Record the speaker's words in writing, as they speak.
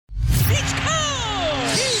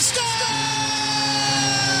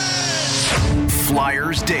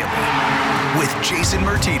Flyers Daily with Jason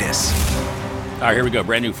Martinez. All right, here we go.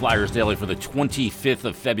 Brand new Flyers Daily for the 25th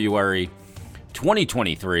of February,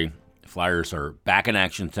 2023. Flyers are back in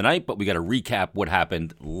action tonight, but we got to recap what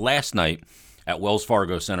happened last night at Wells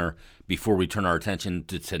Fargo Center before we turn our attention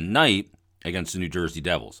to tonight against the New Jersey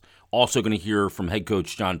Devils. Also going to hear from head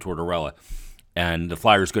coach John Tortorella. And the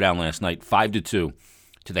Flyers go down last night 5-2 to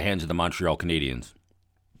the hands of the Montreal Canadiens.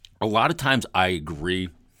 A lot of times I agree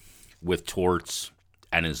with Torts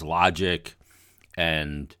and his logic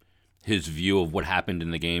and his view of what happened in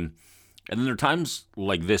the game. And then there are times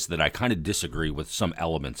like this that I kind of disagree with some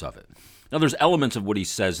elements of it. Now, there's elements of what he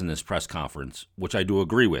says in this press conference, which I do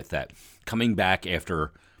agree with, that coming back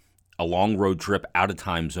after a long road trip out of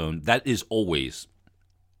time zone, that is always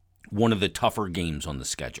one of the tougher games on the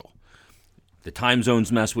schedule. The time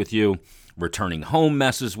zones mess with you. Returning home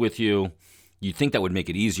messes with you. You'd think that would make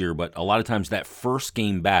it easier, but a lot of times that first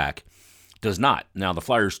game back does not. Now, the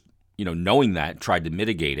Flyers, knowing that, tried to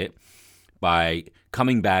mitigate it by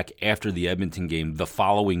coming back after the Edmonton game the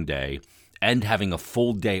following day and having a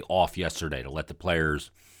full day off yesterday to let the players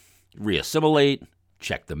reassimilate,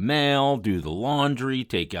 check the mail, do the laundry,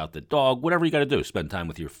 take out the dog, whatever you got to do. Spend time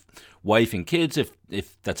with your wife and kids if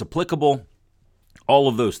that's applicable. All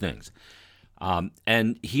of those things.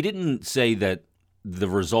 And he didn't say that the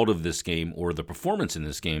result of this game or the performance in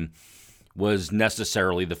this game was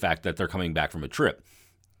necessarily the fact that they're coming back from a trip.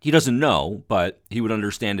 He doesn't know, but he would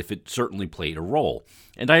understand if it certainly played a role.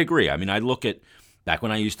 And I agree. I mean, I look at back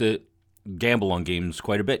when I used to gamble on games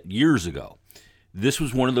quite a bit years ago. This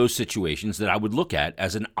was one of those situations that I would look at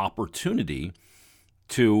as an opportunity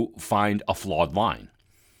to find a flawed line.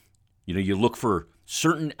 You look for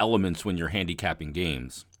certain elements when you're handicapping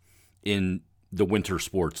games in the winter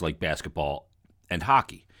sports like basketball and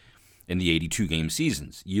hockey in the 82-game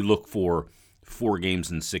seasons. You look for 4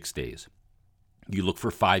 games in 6 days. You look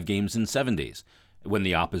for 5 games in 7 days when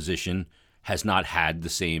the opposition has not had the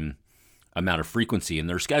same amount of frequency in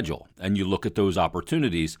their schedule. And you look at those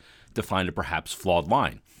opportunities to find a perhaps flawed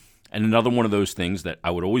line. And another one of those things that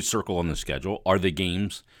I would always circle on the schedule are the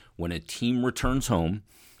games when a team returns home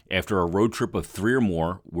after a road trip of 3 or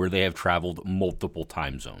more where they have traveled multiple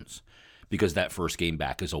time zones, because that first game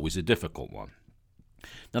back is always a difficult one.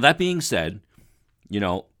 Now, that being said,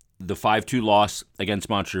 the 5-2 loss against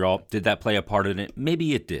Montreal, did that play a part in it?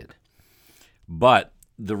 Maybe it did. But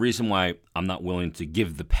the reason why I'm not willing to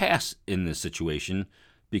give the pass in this situation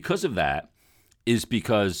because of that is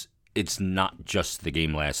because it's not just the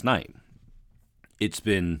game last night. It's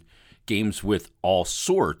been games with all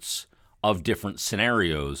sorts of different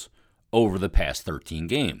scenarios over the past 13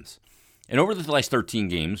 games. And over the last 13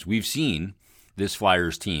 games, we've seen this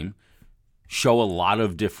Flyers team show a lot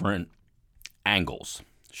of different angles,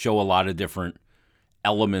 show a lot of different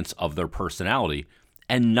elements of their personality,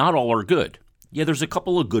 and not all are good. Yeah, there's a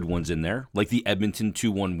couple of good ones in there, like the Edmonton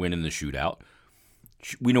 2-1 win in the shootout.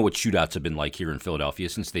 We know what shootouts have been like here in Philadelphia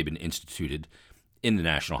since they've been instituted in the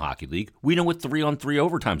National Hockey League. We know what 3-on-3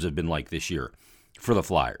 overtimes have been like this year for the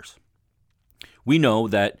Flyers. We know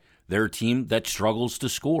that they're a team that struggles to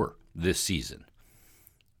score this season.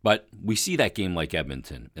 But we see that game like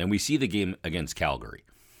Edmonton, and we see the game against Calgary.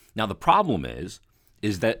 Now, the problem is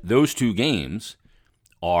that those 2 games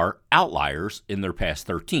are outliers in their past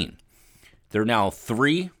 13. They're now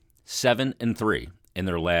 3-7-3 in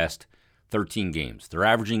their last 13 games. They're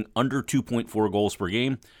averaging under 2.4 goals per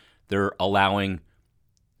game. They're allowing,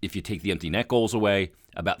 if you take the empty net goals away,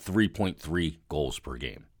 about 3.3 goals per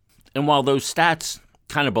game. And while those stats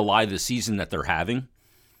kind of belie the season that they're having,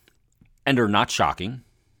 and are not shocking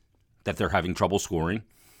that they're having trouble scoring,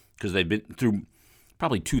 because they've been through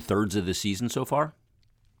probably 2/3 of the season so far,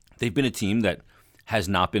 they've been a team that has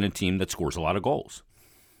not been a team that scores a lot of goals.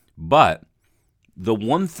 But the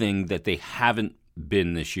one thing that they haven't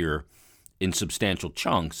been this year in substantial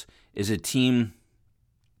chunks is a team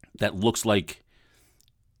that looks like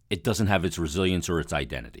it doesn't have its resilience or its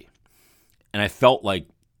identity. And I felt like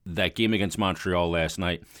that game against Montreal last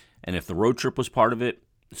night, and if the road trip was part of it,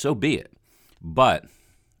 so be it. But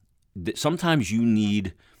sometimes you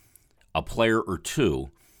need a player or two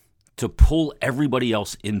to pull everybody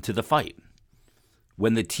else into the fight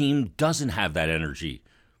when the team doesn't have that energy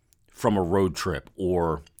from a road trip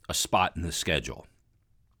or a spot in the schedule.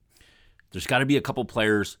 There's got to be a couple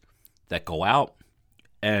players that go out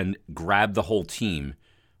and grab the whole team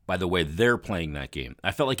by the way they're playing that game.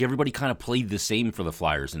 I felt like everybody kind of played the same for the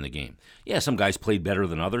Flyers in the game. Yeah, some guys played better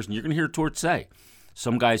than others, and you're going to hear Torts say,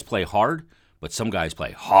 some guys play hard, but some guys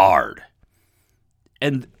play hard.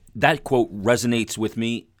 And that quote resonates with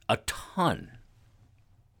me a ton.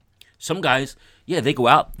 Some guys, they go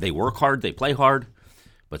out, they work hard, they play hard,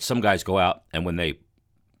 but some guys go out and when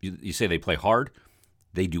you say they play hard,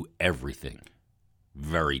 they do everything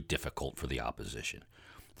very difficult for the opposition.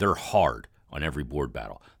 They're hard on every board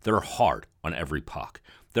battle. They're hard on every puck.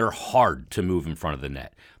 They're hard to move in front of the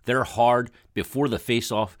net. They're hard before the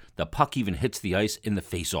face-off, the puck even hits the ice in the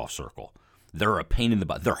face-off circle. They're a pain in the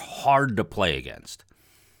butt. They're hard to play against.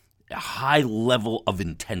 A high level of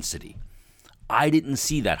intensity. I didn't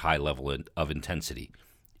see that high level of intensity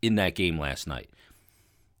in that game last night.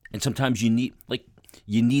 And sometimes you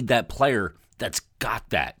need that player that's got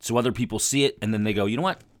that. So other people see it and then they go, you know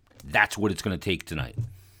what? That's what it's going to take tonight.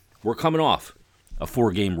 We're coming off a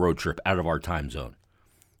 4-game road trip out of our time zone.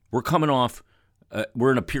 We're coming off,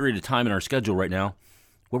 we're in a period of time in our schedule right now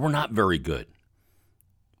where we're not very good.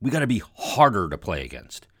 We got to be harder to play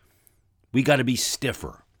against. We got to be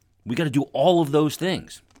stiffer. We got to do all of those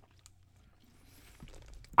things.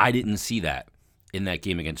 I didn't see that in that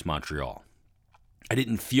game against Montreal. I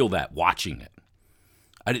didn't feel that watching it.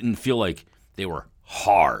 I didn't feel like they were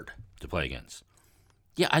hard to play against.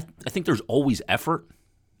 Yeah, I think there's always effort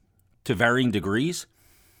to varying degrees.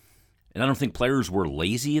 And I don't think players were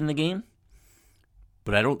lazy in the game.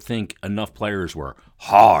 But I don't think enough players were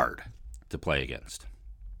hard to play against.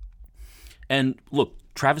 And look,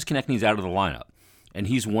 Travis Konechny's out of the lineup. And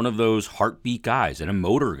he's one of those heartbeat guys and a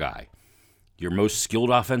motor guy. Your most skilled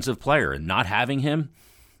offensive player. And not having him,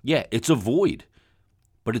 it's a void.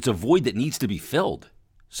 But it's a void that needs to be filled.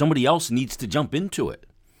 Somebody else needs to jump into it.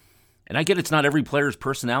 And I get it's not every player's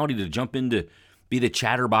personality to jump into be the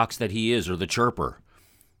chatterbox that he is or the chirper.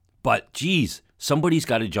 But, geez, somebody's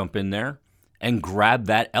got to jump in there and grab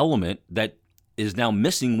that element that is now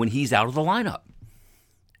missing when he's out of the lineup.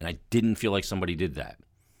 And I didn't feel like somebody did that.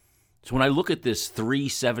 So when I look at this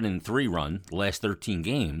 3-7-3 run, the last 13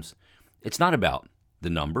 games, it's not about the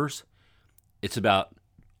numbers. It's about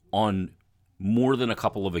on more than a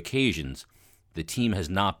couple of occasions, the team has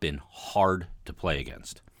not been hard to play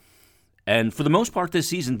against. And for the most part this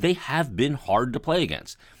season, they have been hard to play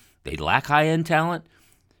against. They lack high-end talent,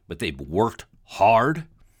 but they've worked hard,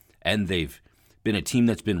 and they've been a team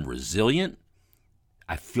that's been resilient.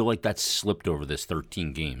 I feel like that's slipped over this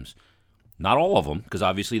 13 games. Not all of them, because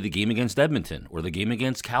obviously the game against Edmonton or the game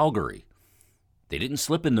against Calgary, they didn't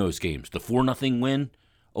slip in those games. The 4-0 win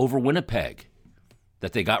over Winnipeg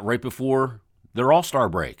that they got right before their All-Star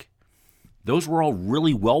break. Those were all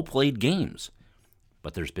really well-played games.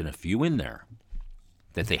 But there's been a few in there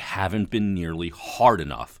that they haven't been nearly hard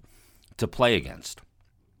enough to play against.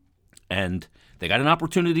 And they got an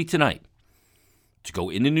opportunity tonight to go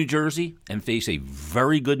into New Jersey and face a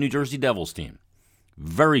very good New Jersey Devils team.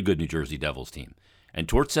 Very good New Jersey Devils team. And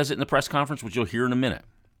Torts says it in the press conference, which you'll hear in a minute.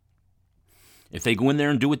 If they go in there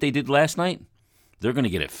and do what they did last night, they're going to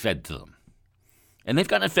get it fed to them. And they've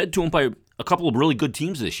gotten it fed to them by a couple of really good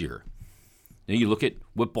teams this year. You look at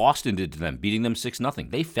what Boston did to them, beating them 6-0.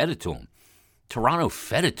 They fed it to them. Toronto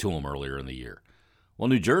fed it to them earlier in the year. Well,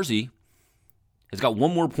 New Jersey has got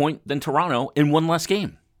one more point than Toronto in one less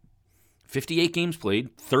game. 58 games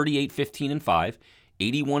played, 38-15-5,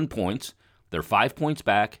 81 points. They're 5 points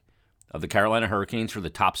back of the Carolina Hurricanes for the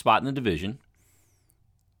top spot in the division.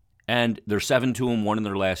 And they're 7-2-1 in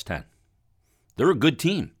their last 10. They're a good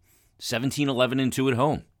team. 17-11-2 at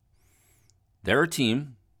home. They're a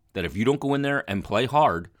team that if you don't go in there and play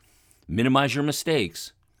hard, minimize your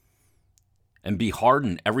mistakes, and be hard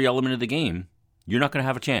in every element of the game, you're not going to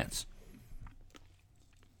have a chance.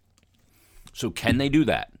 So can they do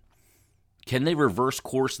that? Can they reverse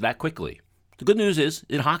course that quickly? The good news is,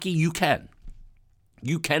 in hockey, you can.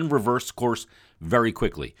 You can reverse course very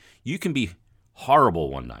quickly. You can be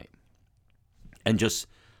horrible one night, and just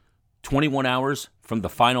 21 hours from the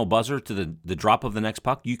final buzzer to the drop of the next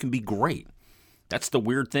puck, you can be great. That's the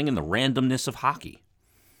weird thing in the randomness of hockey.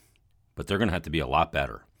 But they're going to have to be a lot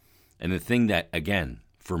better. And the thing that, again,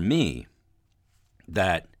 for me,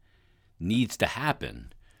 that needs to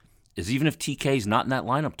happen is even if TK's not in that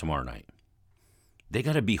lineup tomorrow night, they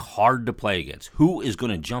got to be hard to play against. Who is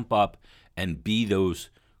going to jump up and be those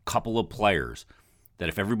couple of players that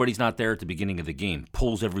if everybody's not there at the beginning of the game,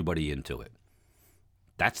 pulls everybody into it?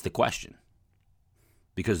 That's the question.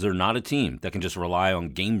 Because they're not a team that can just rely on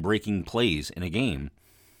game-breaking plays in a game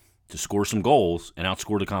to score some goals and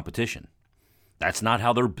outscore the competition. That's not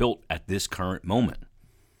how they're built at this current moment.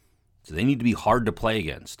 So they need to be hard to play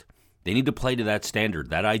against. They need to play to that standard,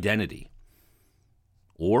 that identity.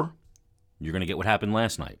 Or you're going to get what happened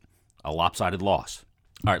last night, a lopsided loss.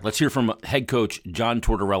 All right, let's hear from head coach John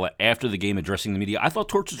Tortorella after the game addressing the media. I thought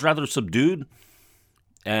Torts was rather subdued,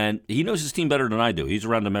 and he knows his team better than I do. He's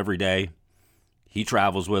around them every day. He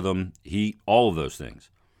travels with them. All of those things.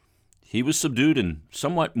 He was subdued and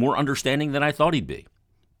somewhat more understanding than I thought he'd be,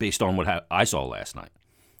 based on what I saw last night.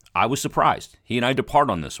 I was surprised. He and I depart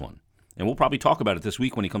on this one, and we'll probably talk about it this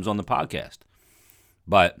week when he comes on the podcast.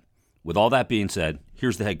 But with all that being said,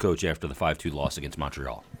 here's the head coach after the 5-2 loss against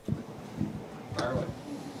Montreal.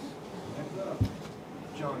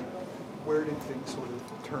 John, where did things sort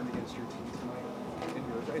of turn against your team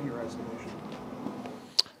tonight, in your estimation?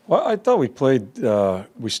 Well, I thought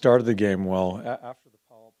we started the game well. After the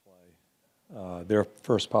power play, their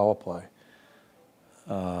first power play,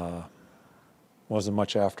 wasn't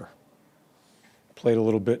much after. Played a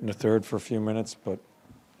little bit in the third for a few minutes, but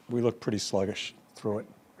we looked pretty sluggish through it.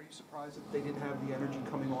 Are you surprised that they didn't have the energy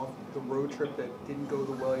coming off the road trip that didn't go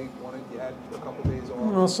the way, wanted to add a couple days off?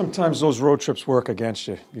 Well, sometimes those road trips work against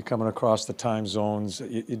you. You're coming across the time zones.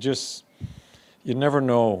 You never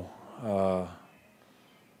know.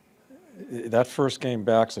 That first game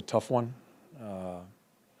back's a tough one.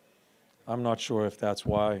 I'm not sure if that's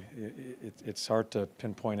why. It's hard to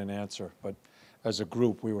pinpoint an answer, but as a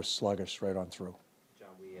group, we were sluggish right on through. John,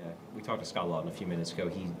 we talked to Scott Lawton a few minutes ago.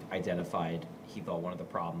 He thought one of the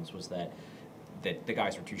problems was that the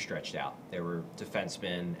guys were too stretched out. There were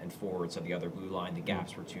defensemen and forwards of the other blue line. The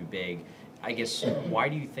gaps were too big. I guess, why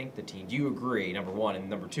do you think the team, do you agree, number one, and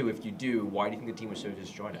number two, if you do, why do you think the team was so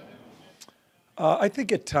disjointed? I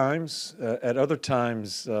think at times, at other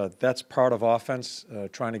times, that's part of offense,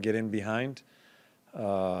 trying to get in behind.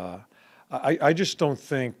 I just don't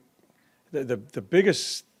think the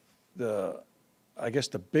biggest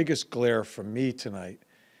glare for me tonight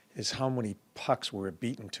is how many pucks we're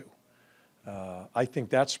beaten to. I think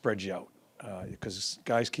that spreads you out because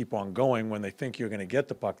guys keep on going. When they think you're going to get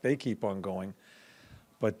the puck, they keep on going.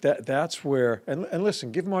 But that's where, and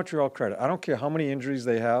listen, give Montreal credit. I don't care how many injuries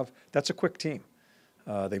they have. That's a quick team.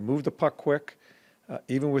 They move the puck quick.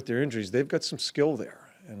 Even with their injuries, they've got some skill there,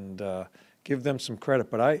 and give them some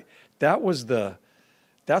credit. But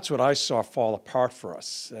that's what I saw fall apart for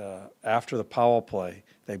us after the power play.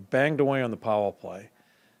 They banged away on the power play,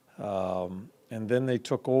 and then they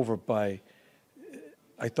took over by,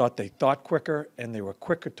 I thought they thought quicker, and they were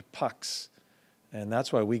quicker to pucks. And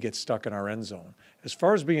that's why we get stuck in our end zone. As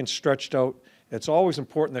far as being stretched out, it's always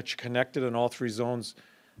important that you're connected in all three zones.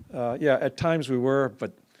 At times we were,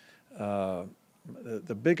 but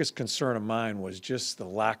the biggest concern of mine was just the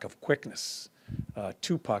lack of quickness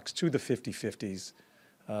to pucks, to the 50-50s,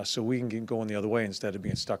 so we can get going the other way instead of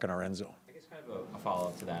being stuck in our end zone. I guess kind of a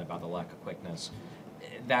follow-up to that about the lack of quickness.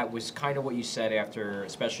 That was kind of what you said after,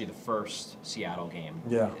 especially the first Seattle game.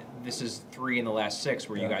 Yeah. This is 3 in the last 6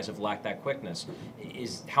 where you guys have lacked that quickness.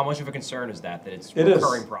 How much of a concern is that it's a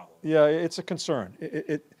recurring problem? Yeah, it's a concern.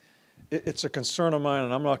 It's a concern of mine,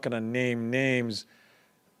 and I'm not going to name names.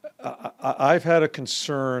 I've had a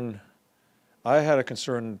concern. I had a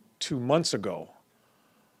concern 2 months ago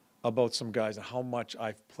about some guys and how much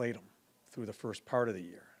I've played them through the first part of the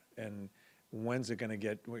year, and when's it going to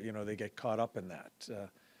get, they get caught up in that.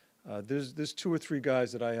 There's 2 or 3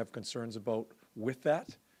 guys that I have concerns about with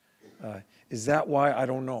that. Is that why? I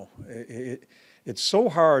don't know. It's so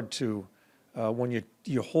hard to, when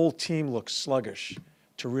your whole team looks sluggish,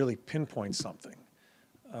 to really pinpoint something.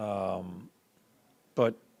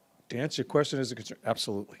 But to answer your question, is a concern?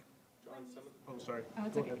 Absolutely. Oh, sorry. Oh,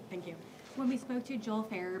 it's okay. Thank you. When we spoke to Joel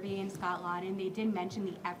Farabee and Scott Lawton, they did mention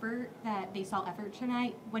the effort, that they saw effort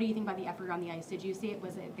tonight. What do you think about the effort on the ice? Did you see it?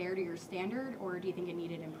 Was it there to your standard, or do you think it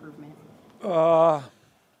needed improvement?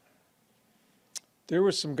 There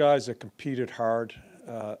were some guys that competed hard.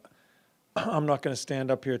 I'm not going to stand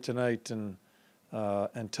up here tonight and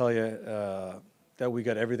tell you that we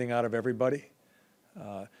got everything out of everybody.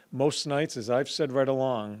 Most nights, as I've said right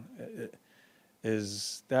along,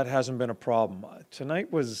 that hasn't been a problem. Tonight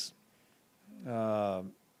was.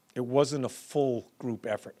 It wasn't a full group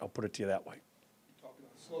effort. I'll put it to you that way. Talking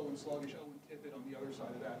about slow and sluggish, Owen Tippett on the other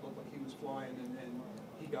side of that looked like he was flying, and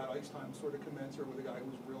he got ice time sort of commensurate with a guy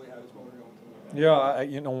who's really had his motor going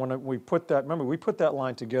tonight. Yeah, when we put that, remember we put that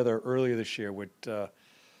line together earlier this year with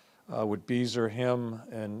Beezer, him,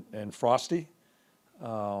 and Frosty.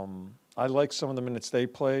 I like some of the minutes they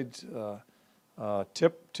played.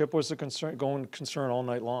 Tip was a concern all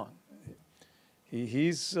night long.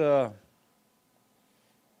 He's.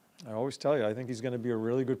 I always tell you, I think he's going to be a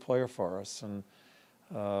really good player for us. And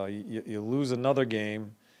you lose another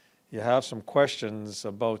game, you have some questions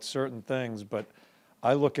about certain things, but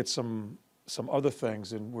I look at some other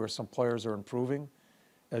things and where some players are improving.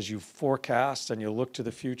 As you forecast and you look to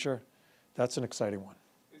the future, that's an exciting one.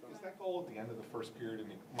 Is that goal at the end of the first period in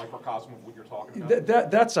the microcosm of what you're talking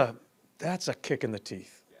about? That's a kick in the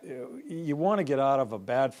teeth. you want to get out of a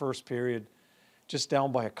bad first period, just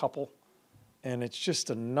down by a couple, and it's just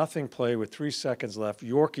a nothing play with 3 seconds left.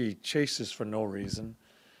 Yorkie chases for no reason.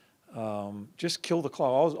 Just kill the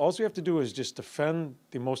clock. All you have to do is just defend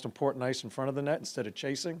the most important ice in front of the net instead of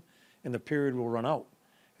chasing, and the period will run out.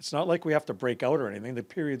 It's not like we have to break out or anything. The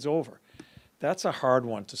period's over. That's a hard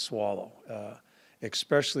one to swallow,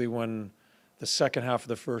 especially when the second half of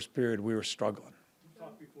the first period we were struggling. You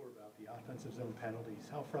talked before about the offensive zone penalties.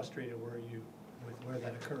 How frustrated were you with where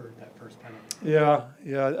that occurred, that first penalty? Yeah.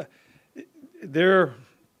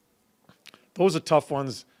 Those are tough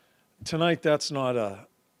ones. Tonight, that's not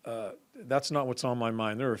what's on my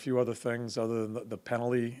mind. There are a few other things other than the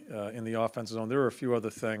penalty in the offensive zone. There are a few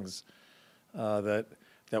other things that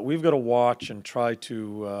we've got to watch and try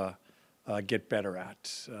to get better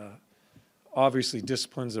at. Obviously,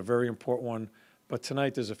 discipline's a very important one, but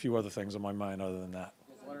tonight there's a few other things on my mind other than that.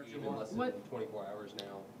 You've been less than 24 hours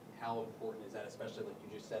now. How important is that, especially like you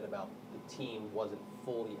just said about the team wasn't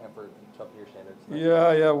fully effort up to your standards?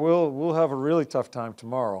 Yeah. We'll have a really tough time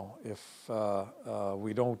tomorrow if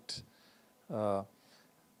we don't. And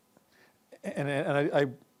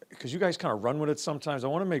because you guys kind of run with it sometimes, I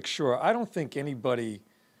want to make sure. I don't think anybody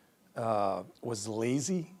was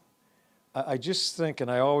lazy. I just think, and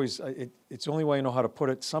it's the only way I know how to put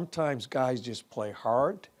it, sometimes guys just play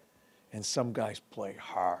hard, and some guys play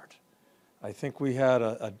hard. I think we had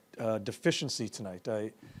a deficiency tonight.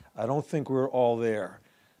 I don't think we're all there.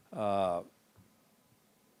 I'm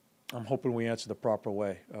hoping we answer the proper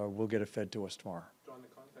way. We'll get it fed to us tomorrow. John, the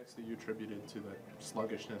context that you attributed to the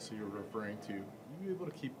sluggishness that you were referring to, you able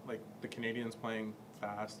to keep like the Canadians playing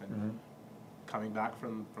fast and coming back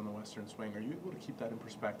from the Western swing? Are you able to keep that in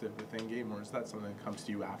perspective within game, or is that something that comes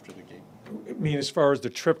to you after the game? I mean, as far as the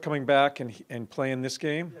trip coming back and playing this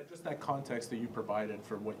game? Yeah, just that context that you provided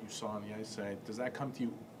for what you saw on the ice side, does that come to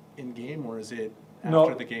you in game, or is it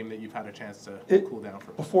after the game that you've had a chance to cool down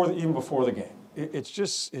for? Even before the game, it's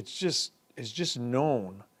just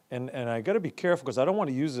known, and I got to be careful because I don't want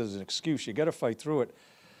to use it as an excuse. You got to fight through it,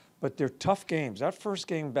 but they're tough games. That first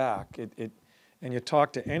game back, and you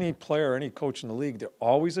talk to any player, any coach in the league,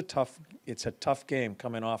 it's a tough game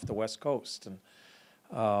coming off the West Coast, and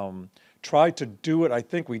tried to do it. I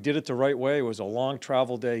think we did it the right way. It was a long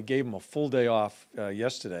travel day. Gave them a full day off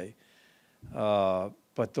yesterday.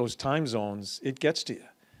 But those time zones, it gets to you.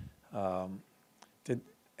 And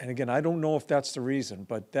again, I don't know if that's the reason,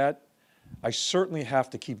 but I certainly have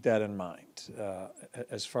to keep that in mind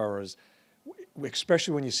as far as,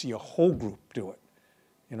 especially when you see a whole group do it.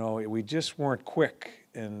 You know, we just weren't quick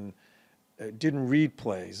and didn't read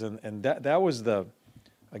plays, and that was the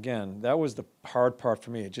hard part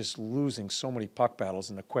for me. Just losing so many puck battles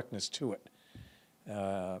and the quickness to it.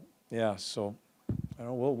 So. I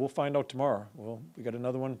don't know, we'll find out tomorrow. We got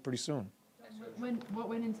another one pretty soon. What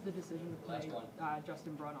went into the decision to play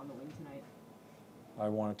Justin Braun on the wing tonight? I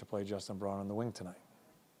wanted to play Justin Braun on the wing tonight.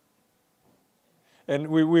 And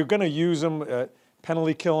we're going to use him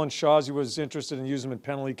penalty killing. Shazi was interested in using him in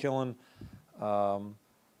penalty killing. I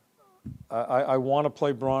want to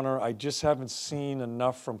play Bronner. I just haven't seen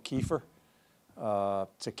enough from Kiefer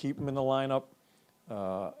to keep him in the lineup.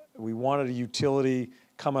 We wanted a utility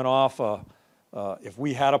coming off if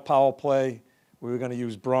we had a power play, we were going to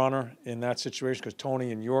use Bronner in that situation because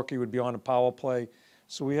Tony and Yorkie would be on the power play.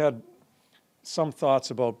 So we had some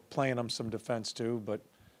thoughts about playing him some defense too, but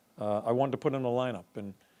I wanted to put him in the lineup.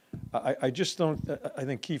 And I just don't – I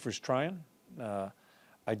think Kiefer's trying.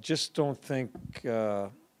 I just don't think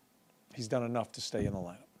he's done enough to stay in the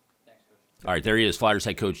lineup. All right, there he is, Flyers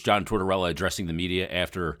head coach John Tortorella addressing the media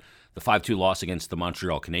after the 5-2 loss against the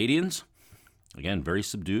Montreal Canadiens. Again, very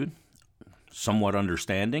subdued. Somewhat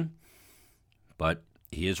understanding, but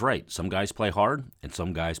he is right. Some guys play hard, and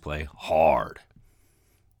some guys play hard.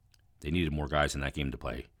 They needed more guys in that game to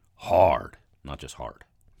play hard, not just hard.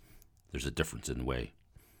 There's a difference in the way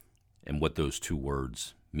and what those two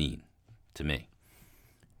words mean to me.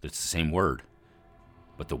 It's the same word,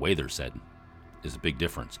 but the way they're said is a big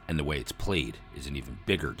difference, and the way it's played is an even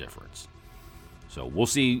bigger difference. So we'll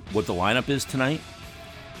see what the lineup is tonight.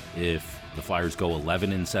 If the Flyers go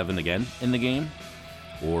 11-7 again in the game,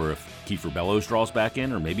 or if Kiefer Bellows draws back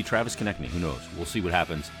in, or maybe Travis Konechny, who knows? We'll see what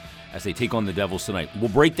happens as they take on the Devils tonight. We'll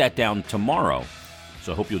break that down tomorrow,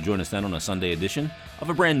 so I hope you'll join us then on a Sunday edition of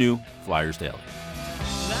a brand new Flyers Daily.